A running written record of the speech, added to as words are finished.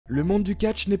Le monde du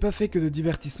catch n'est pas fait que de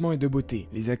divertissement et de beauté.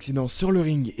 Les accidents sur le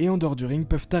ring et en dehors du ring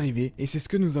peuvent arriver et c'est ce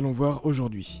que nous allons voir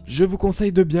aujourd'hui. Je vous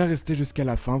conseille de bien rester jusqu'à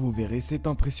la fin, vous verrez, c'est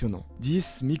impressionnant.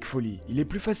 10. Mick Foley. Il est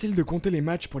plus facile de compter les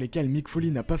matchs pour lesquels Mick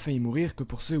Foley n'a pas failli mourir que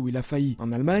pour ceux où il a failli.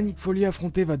 En Allemagne, Foley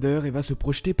affrontait Vader et va se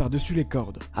projeter par-dessus les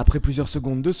cordes. Après plusieurs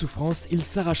secondes de souffrance, il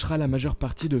s'arrachera la majeure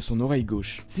partie de son oreille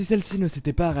gauche. Si celle-ci ne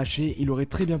s'était pas arrachée, il aurait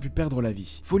très bien pu perdre la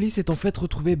vie. Foley s'est en fait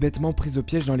retrouvé bêtement pris au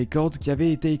piège dans les cordes qui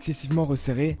avaient été excessivement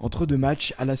resserrées entre deux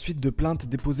matchs à la suite de plaintes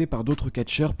déposées par d'autres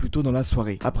catcheurs plus tôt dans la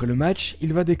soirée. Après le match,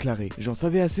 il va déclarer « J'en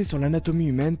savais assez sur l'anatomie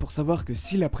humaine pour savoir que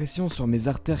si la pression sur mes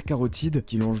artères carotides,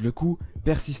 qui longent le cou,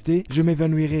 persistait, je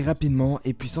m'évanouirais rapidement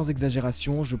et puis sans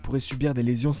exagération, je pourrais subir des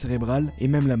lésions cérébrales et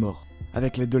même la mort. »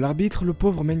 Avec l'aide de l'arbitre, le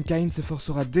pauvre Mankind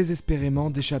s'efforcera désespérément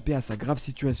d'échapper à sa grave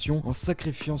situation en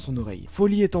sacrifiant son oreille.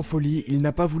 Folie étant folie, il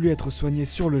n'a pas voulu être soigné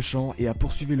sur le champ et a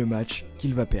poursuivi le match,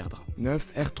 qu'il va perdre. 9.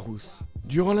 R-Truth.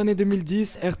 Durant l'année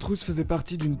 2010, R-Truth faisait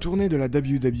partie d'une tournée de la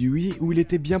WWE où il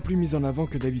était bien plus mis en avant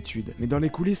que d'habitude. Mais dans les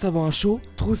coulisses avant un show,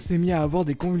 Truth s'est mis à avoir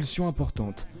des convulsions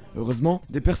importantes. Heureusement,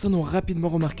 des personnes ont rapidement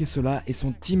remarqué cela et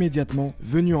sont immédiatement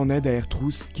venues en aide à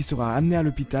R-Truth qui sera amené à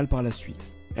l'hôpital par la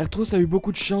suite. R-Truth a eu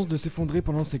beaucoup de chance de s'effondrer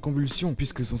pendant ses convulsions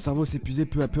puisque son cerveau s'épuisait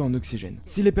peu à peu en oxygène.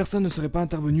 Si les personnes ne seraient pas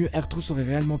intervenues, R-Truth aurait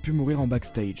réellement pu mourir en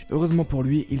backstage. Heureusement pour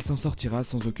lui, il s'en sortira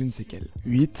sans aucune séquelle.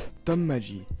 8. Tom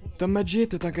Maggi. Tom Maggi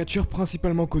était un catcheur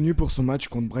principalement connu pour son match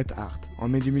contre Bret Hart. En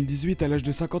mai 2018, à l'âge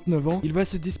de 59 ans, il va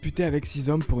se disputer avec 6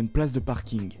 hommes pour une place de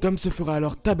parking. Tom se fera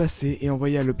alors tabasser et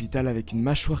envoyé à l'hôpital avec une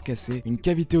mâchoire cassée, une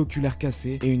cavité oculaire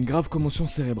cassée et une grave commotion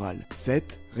cérébrale.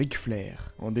 7. Ric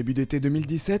Flair. En début d'été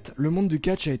 2017, le monde du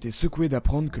catch a été secoué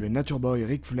d'apprendre que le Nature Boy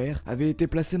Ric Flair avait été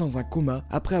placé dans un coma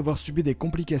après avoir subi des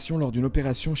complications lors d'une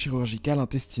opération chirurgicale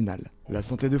intestinale. La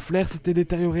santé de Flair s'était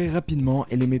détériorée rapidement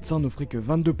et les médecins n'offraient que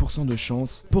 22% de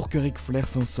chance pour que Ric Flair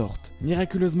s'en sorte.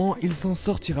 Miraculeusement, il s'en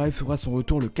sortira et fera son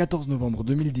retour le 14 novembre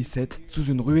 2017 sous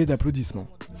une ruée d'applaudissements.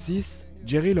 6.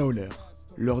 Jerry Lawler.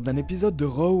 Lors d'un épisode de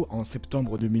Raw en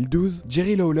septembre 2012,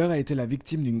 Jerry Lawler a été la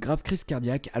victime d'une grave crise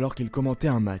cardiaque alors qu'il commentait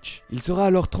un match. Il sera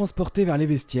alors transporté vers les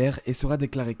vestiaires et sera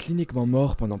déclaré cliniquement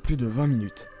mort pendant plus de 20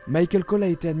 minutes. Michael Cole a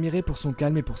été admiré pour son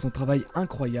calme et pour son travail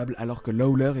incroyable alors que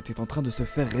Lawler était en train de se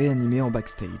faire réanimer en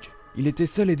backstage. Il était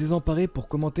seul et désemparé pour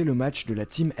commenter le match de la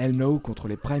team Elle contre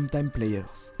les Primetime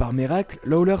Players. Par miracle,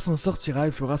 Lawler s'en sortira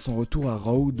et fera son retour à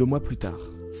Raw 2 mois plus tard.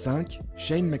 5.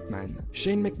 Shane McMahon.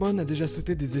 Shane McMahon a déjà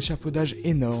sauté des échafaudages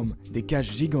énormes, des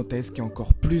cages gigantesques et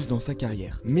encore plus dans sa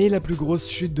carrière. Mais la plus grosse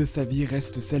chute de sa vie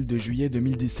reste celle de juillet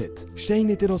 2017. Shane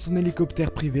était dans son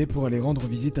hélicoptère privé pour aller rendre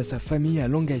visite à sa famille à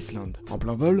Long Island. En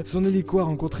plein vol, son hélico a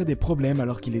rencontré des problèmes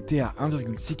alors qu'il était à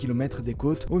 1,6 km des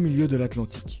côtes au milieu de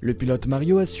l'Atlantique. Le pilote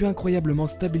Mario a su incroyablement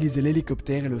stabiliser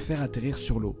l'hélicoptère et le faire atterrir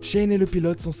sur l'eau. Shane et le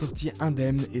pilote sont sortis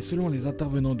indemnes et selon les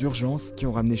intervenants d'urgence qui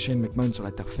ont ramené Shane McMahon sur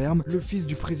la terre ferme, le fils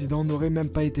du président n'aurait même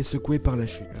pas été secoué par la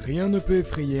chute. Rien ne peut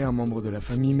effrayer un membre de la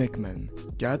famille McMahon.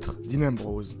 4. Dean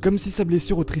Ambrose. Comme si sa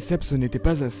blessure au triceps n'était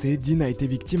pas assez, Dean a été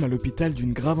victime à l'hôpital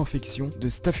d'une grave infection de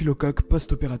staphylocoque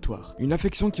post-opératoire. Une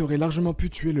infection qui aurait largement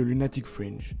pu tuer le Lunatic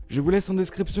Fringe. Je vous laisse en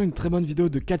description une très bonne vidéo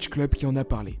de Catch Club qui en a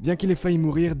parlé. Bien qu'il ait failli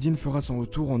mourir, Dean fera son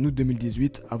retour en août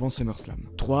 2018 avant SummerSlam.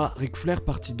 3. Ric Flair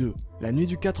partie 2. La nuit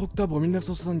du 4 octobre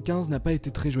 1975 n'a pas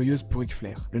été très joyeuse pour Ric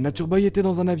Flair. Le Nature Boy était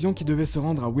dans un avion qui devait se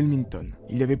rendre à Wilmington.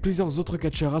 Il y avait plusieurs autres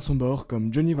catcheurs à son bord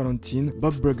comme Johnny Valentine,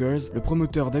 Bob Bruggers, le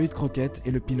promoteur David Crockett et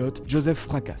le pilote Joseph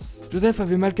Fracas. Joseph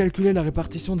avait mal calculé la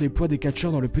répartition des poids des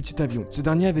catcheurs dans le petit avion. Ce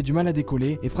dernier avait du mal à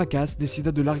décoller et Fracas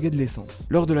décida de larguer de l'essence.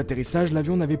 Lors de l'atterrissage,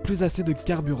 l'avion n'avait plus assez de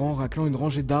carburant, raclant une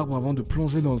rangée d'arbres avant de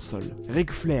plonger dans le sol.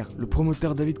 Ric Flair, le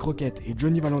promoteur David Crockett et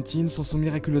Johnny Valentine s'en sont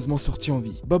miraculeusement sortis en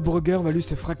vie. Bob Brugger va lui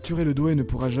se fracturer le dos et ne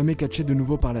pourra jamais catcher de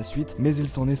nouveau par la suite, mais il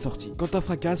s'en est sorti. Quant à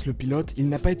Fracas, le pilote, il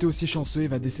n'a pas été aussi chanceux et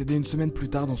va décéder une semaine plus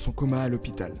tard dans son coma à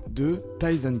l'hôpital. 2.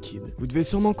 Tyson Kidd. Vous devez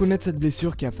sûrement connaître cette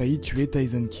blessure qui a failli tuer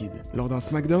Tyson Kidd. Lors d'un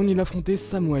SmackDown, il affrontait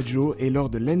Samoa Joe et lors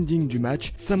de l'ending du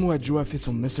match, Samoa Joe a fait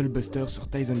son Muscle Buster sur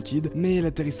Tyson Kidd, mais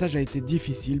l'atterrissage a été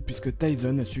difficile puisque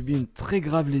Tyson a subi une très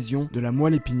grave lésion de la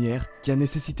moelle épinière qui a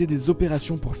nécessité des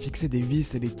opérations pour fixer des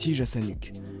vis et des tiges à sa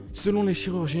nuque. Selon les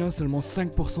chirurgiens, seulement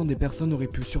 5% des personnes auraient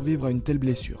pu survivre à une telle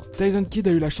blessure. Tyson Kidd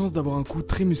a eu la chance d'avoir un cou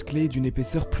très musclé et d'une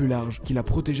épaisseur plus large qui l'a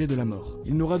protégé de la mort.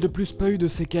 Il n'aura de plus pas eu de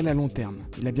séquelles à long terme.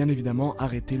 Il a bien évidemment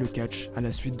arrêté le catch à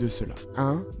la suite de cela.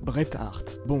 1. Bret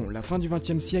Hart. Bon, la fin du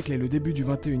 20e siècle et le début du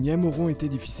 21e auront été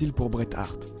difficiles pour Bret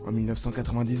Hart. En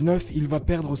 1999, il va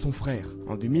perdre son frère.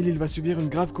 En 2000, il va subir une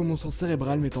grave commotion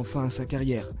cérébrale mettant fin à sa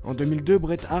carrière. En 2002,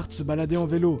 Bret Hart se baladait en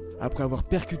vélo. Après avoir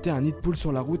percuté un nid de poule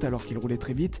sur la route alors qu'il roulait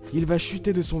très vite, 2006, il va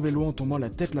chuter de son vélo en tombant la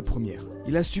tête la première.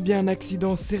 Il a subi un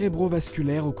accident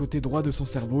cérébrovasculaire au côté droit de son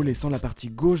cerveau, laissant la partie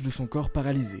gauche de son corps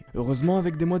paralysée. Heureusement,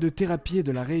 avec des mois de thérapie et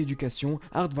de la rééducation,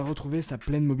 Hart va retrouver sa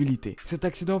pleine mobilité. Cet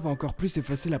accident va encore plus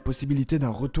effacer la possibilité d'un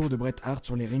retour de Bret Hart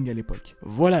sur les rings à l'époque.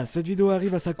 Voilà, cette vidéo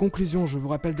arrive à sa conclusion. Je vous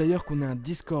rappelle d'ailleurs qu'on a un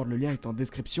Discord, le lien est en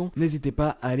description. N'hésitez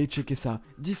pas à aller checker ça.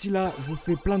 D'ici là, je vous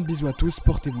fais plein de bisous à tous,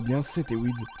 portez-vous bien, c'était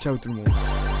WeedzeZa. Ciao tout le monde.